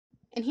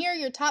And here are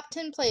your top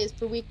 10 plays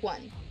for Week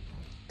 1.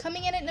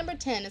 Coming in at number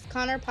 10 is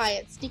Connor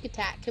Pyatt's sneak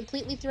attack,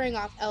 completely throwing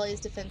off LA's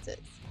defenses.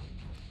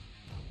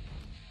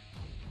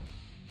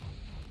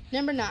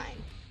 Number 9.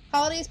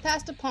 Holiday's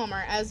pass to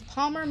Palmer as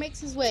Palmer makes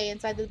his way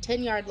inside the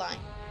 10-yard line.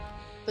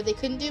 But they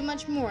couldn't do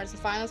much more as the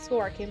final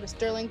score came to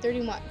Sterling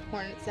 31,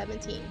 Hornets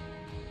 17.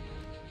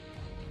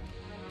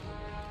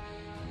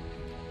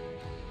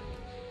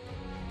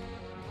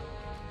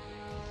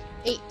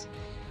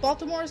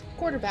 Baltimore's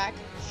quarterback,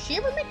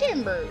 Shiver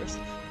McTimbers,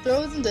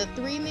 throws into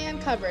 3-man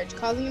coverage,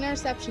 causing an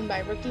interception by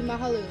rookie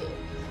Mahalulu.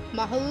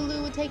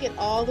 Mahalulu would take it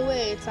all the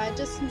way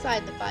just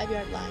inside the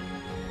 5-yard line.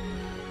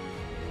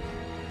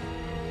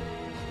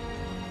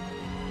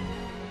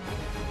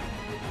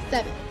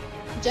 Seven.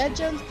 Jed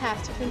Jones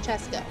passed to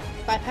Francesco,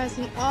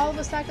 bypassing all of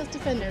Osaka's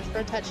defenders for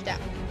a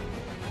touchdown.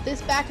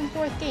 This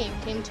back-and-forth game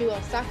came to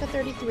Osaka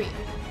 33,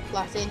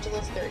 Los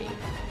Angeles 30.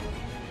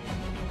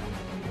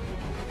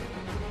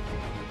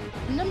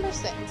 Number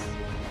 6.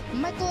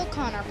 Michael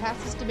O'Connor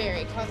passes to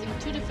Barry, causing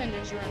 2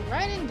 defenders to run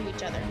right into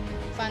each other.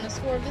 Final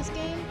score of this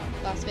game,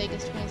 Las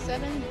Vegas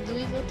 27,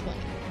 Louisville 20.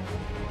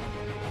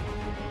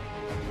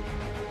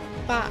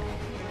 5.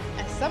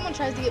 As someone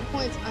tries to get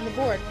points on the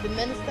board for the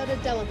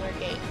Minnesota-Delaware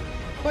game,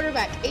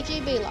 quarterback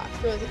A.J. Baylock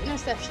throws an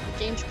interception to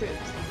James Cruz,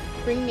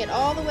 bringing it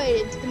all the way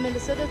into the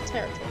Minnesota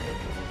territory.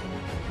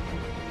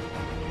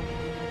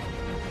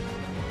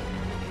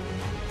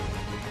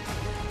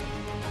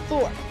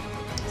 4.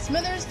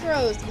 Smithers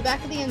throws to the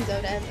back of the end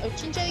zone as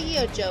Ochincho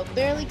Yocho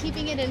barely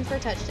keeping it in for a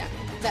touchdown.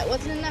 That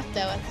wasn't enough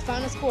though, as the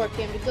final score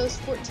came to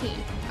Ghost 14,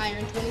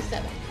 Iron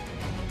 27.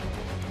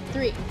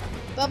 3.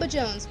 Bubba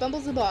Jones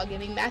fumbles the ball,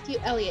 giving Matthew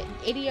Elliott an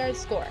 80-yard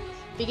score,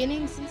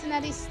 beginning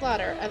Cincinnati's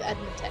slaughter of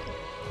Edmonton.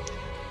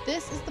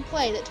 This is the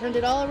play that turned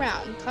it all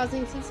around,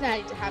 causing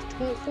Cincinnati to have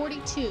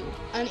 42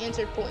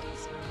 unanswered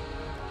points.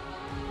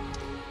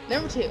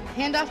 Number 2,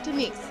 handoff to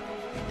Meeks,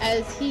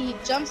 as he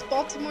jumps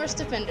Baltimore's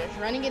defenders,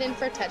 running it in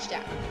for a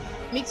touchdown.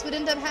 Meeks would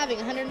end up having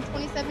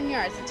 127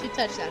 yards and 2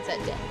 touchdowns that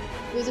day.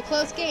 It was a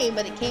close game,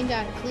 but it came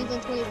down to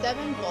Cleveland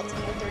 27,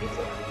 Baltimore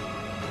 34.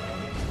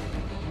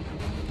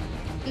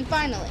 And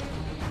finally,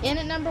 in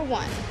at number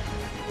 1,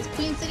 is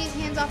Queen City's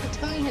hands-off to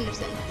Tony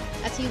Henderson,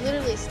 as he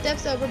literally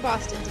steps over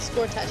Boston to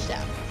score a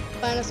touchdown.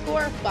 Final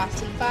score,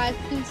 Boston 5,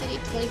 Queen City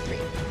 23.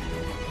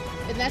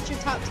 And that's your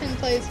top 10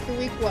 plays for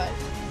Week 1.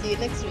 See you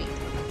next week.